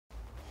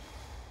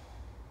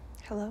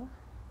Hello?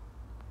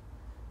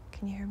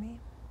 Can you hear me?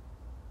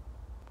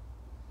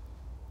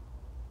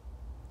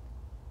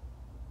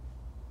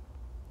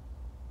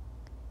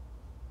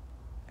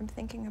 I'm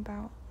thinking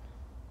about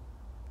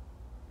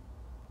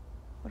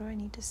what do I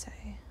need to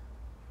say?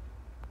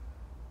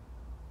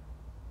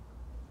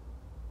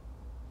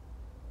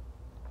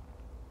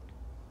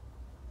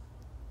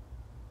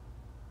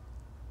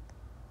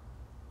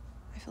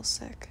 I feel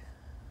sick.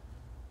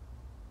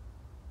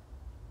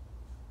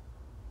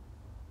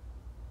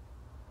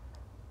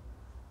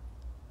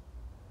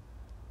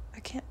 I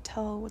can't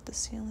tell what the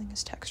ceiling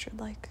is textured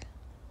like.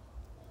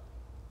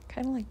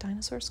 Kind of like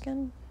dinosaur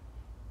skin.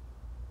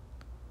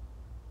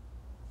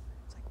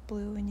 It's like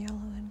blue and yellow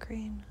and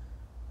green.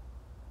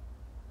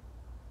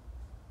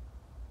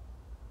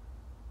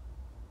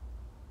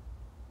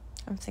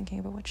 I'm thinking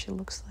about what she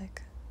looks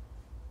like.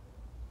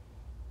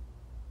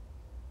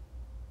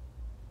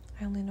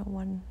 I only know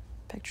one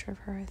picture of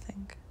her, I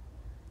think.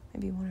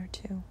 Maybe one or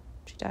two.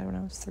 She died when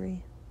I was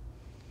 3.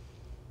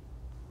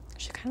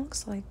 She kind of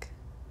looks like...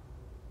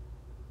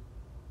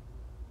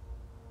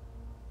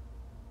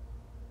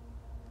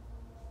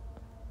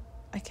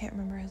 I can't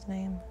remember his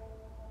name.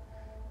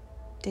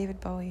 David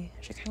Bowie.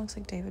 She kind of looks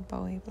like David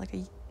Bowie, like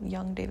a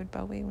young David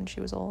Bowie when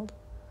she was old.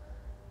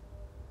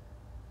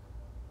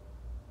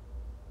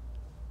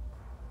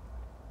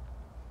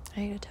 I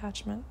hate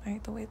attachment. I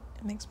hate the way it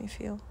makes me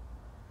feel.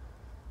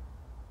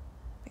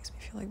 It makes me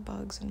feel like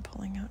bugs and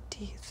pulling out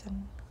teeth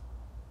and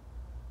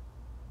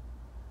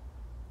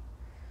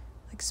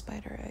like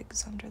spider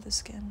eggs under the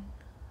skin.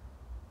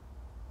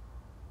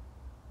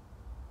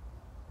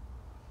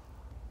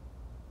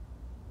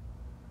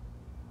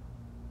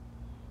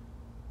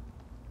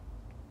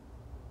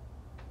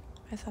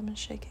 My thumb is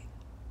shaking.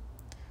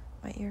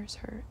 My ears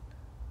hurt.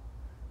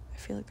 I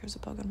feel like there's a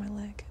bug on my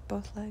leg,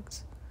 both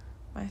legs,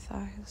 my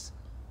thighs.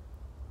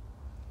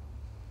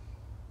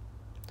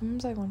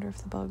 Sometimes I wonder if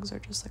the bugs are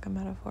just like a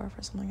metaphor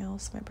for something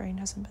else my brain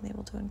hasn't been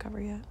able to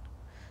uncover yet.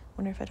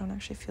 Wonder if I don't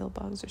actually feel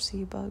bugs or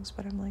see bugs,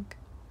 but I'm like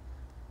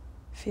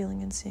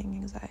feeling and seeing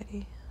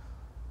anxiety.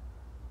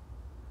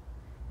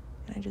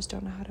 And I just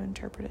don't know how to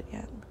interpret it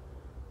yet.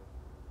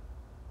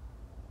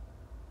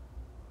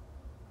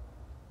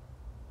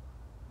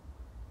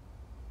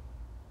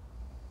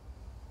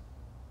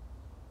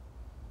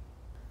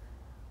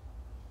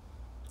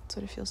 That's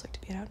what it feels like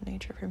to be out in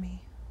nature for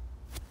me.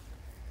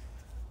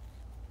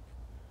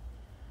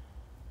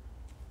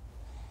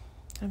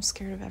 I'm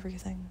scared of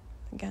everything.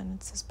 Again,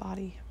 it's this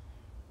body.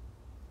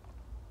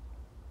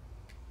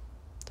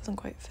 It doesn't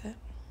quite fit.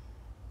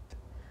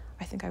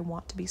 I think I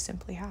want to be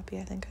simply happy.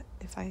 I think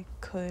if I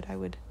could,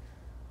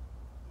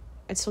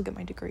 I'd still get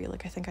my degree.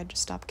 Like, I think I'd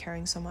just stop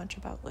caring so much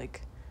about, like,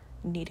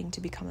 needing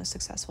to become a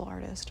successful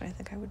artist. I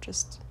think I would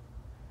just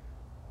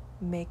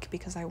make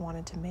because I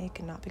wanted to make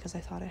and not because I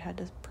thought it had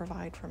to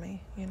provide for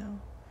me, you know?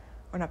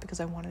 Or not because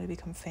I wanted to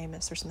become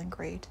famous or something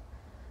great.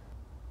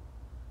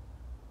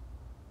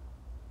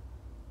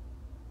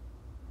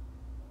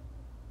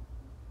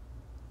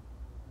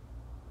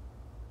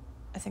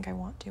 I think I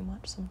want too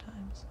much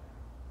sometimes.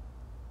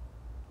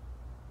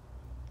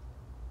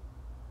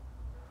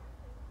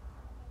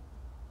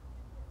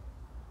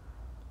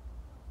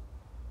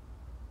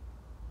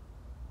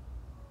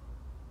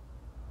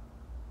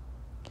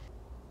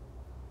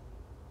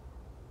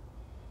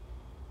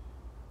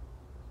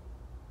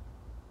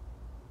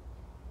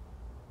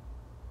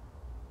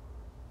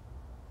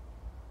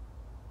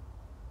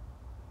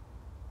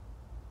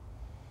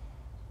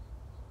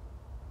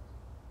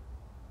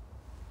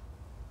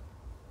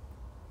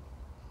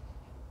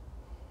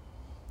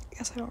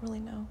 I guess I don't really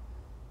know.